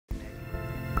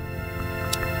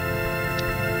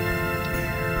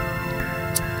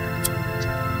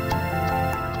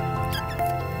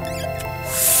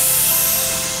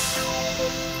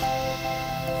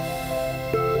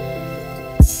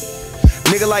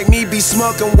Nigga like me be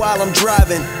smoking while I'm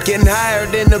driving, getting higher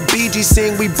than the BG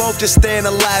scene. We both just staying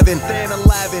alive and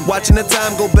watching the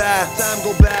time go by,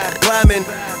 climbing.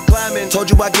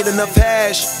 Told you I get enough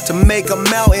hash to make a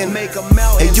mountain,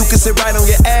 and you can sit right on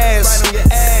your ass,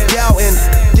 doubting,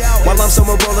 while I'm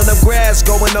somewhere rolling up grass,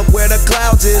 going up where the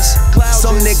clouds is.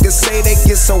 Some niggas say they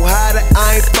get so high that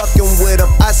I ain't fucking with them.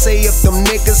 I say if them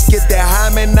niggas get that high,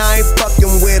 man, I ain't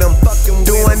fucking with them.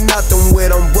 Doing nothing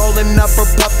with them, rolling up or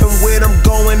puffing with them,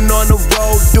 going on the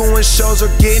road, doing shows or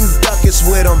getting duckets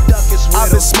with them. I've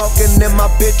been smoking in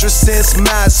my picture since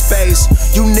MySpace.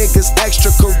 You niggas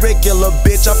extracurricular,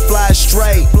 bitch, I fly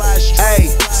straight.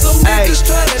 Ay, some niggas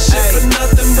try that shit for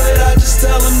nothing, but I just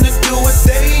tell them to do what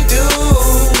they do.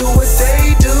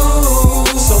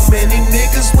 So many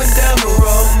niggas went down the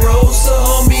wrong road, so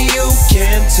homie, you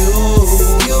can too.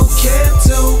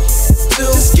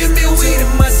 Just give me weed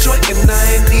in my joint and I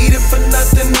ain't need it for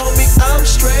nothing, homie, I'm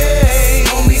straight.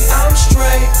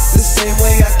 The same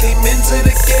way I came into the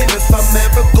game, if I'm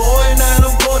ever going out,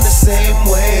 I'm going the same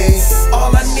way.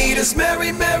 All I need is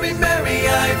Mary, Mary, Mary,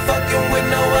 I ain't fucking with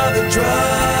no other drug.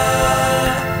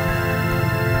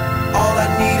 All I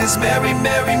need is Mary,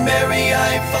 Mary, Mary,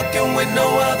 I ain't fucking with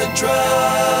no other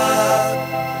drug.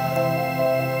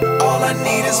 All I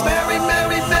need is Mary,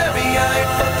 Mary, Mary, I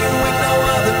ain't fucking with no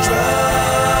other drug.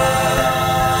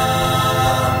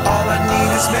 All I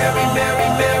need is Mary, Mary,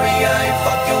 Mary, I ain't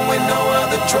fucking with no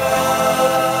other drug.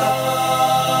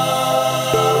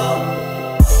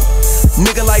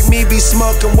 nigga like me be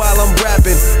smoking while I'm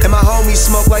rapping, and my homies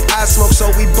smoke like I smoke, so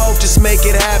we both just make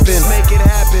it happen.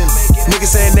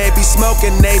 Niggas saying they be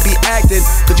smoking, they be acting,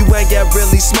 cause you ain't get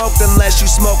really smoked unless you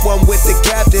smoke one with the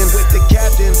captain.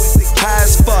 High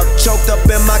as fuck, choked up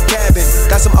in my cabin.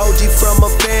 Got some OG from a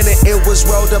fan and it was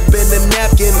rolled up in the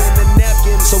napkin.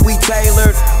 So we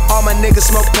tailored, all my niggas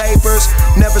smoke papers,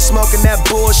 never smoking that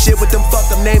bullshit with them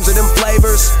fucked up names of them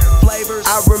flavors.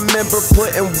 I remember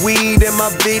putting weed in my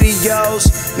videos,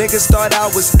 niggas thought I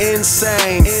was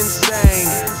insane.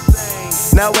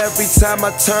 Now every time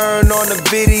I turn on a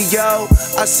video,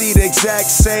 I see the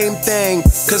exact same thing.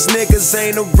 Cause niggas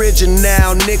ain't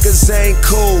original, niggas ain't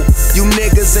cool. You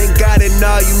niggas ain't got it,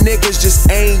 nah, you niggas just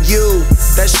ain't you.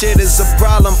 That shit is a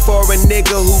problem for a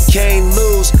nigga who can't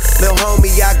lose. Lil'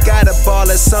 homie, I got a ball,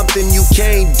 that's something you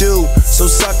can't do. So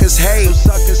suckers hate.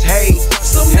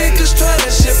 Some niggas try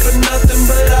that shit for nothing,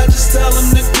 but I just tell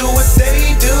them to do what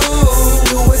they do.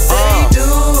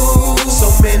 So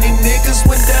many niggas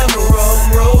went down the wrong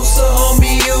road, so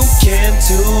homie, you can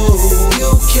too.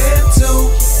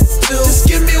 Just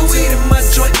give me weed in my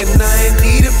joint and I ain't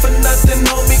need it for nothing,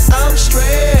 homie, I'm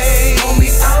straight.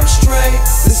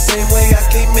 The same way I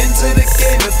came into the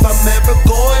game, if I'm ever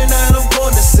going out, I'm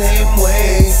going the same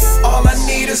way. All I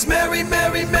need is Mary,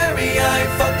 Mary, Mary, I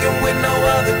ain't fucking with no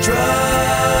other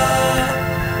drug.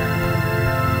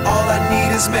 All I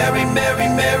need is Mary, Mary,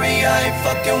 Mary, I ain't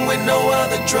fucking with no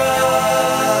other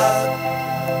drug.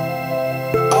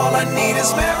 All I need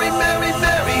is Mary, Mary,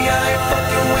 Mary, I ain't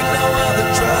fucking with no other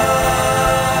drug.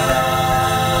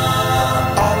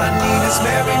 All I need is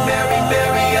Mary, Mary,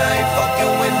 Mary, I ain't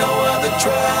fucking with no other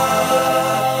drug.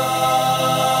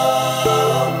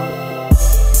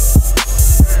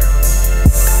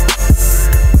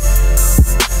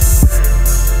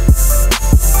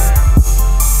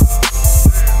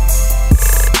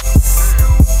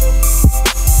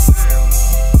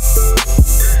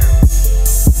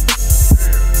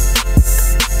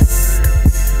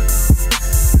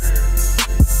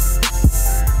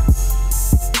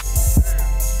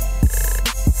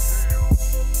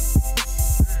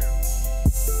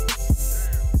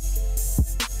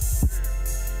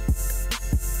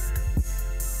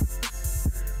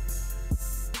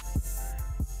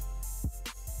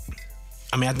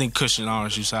 I mean, I think Kush and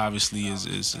Orange Juice obviously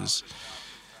is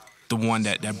the one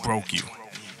that broke you.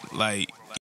 Like,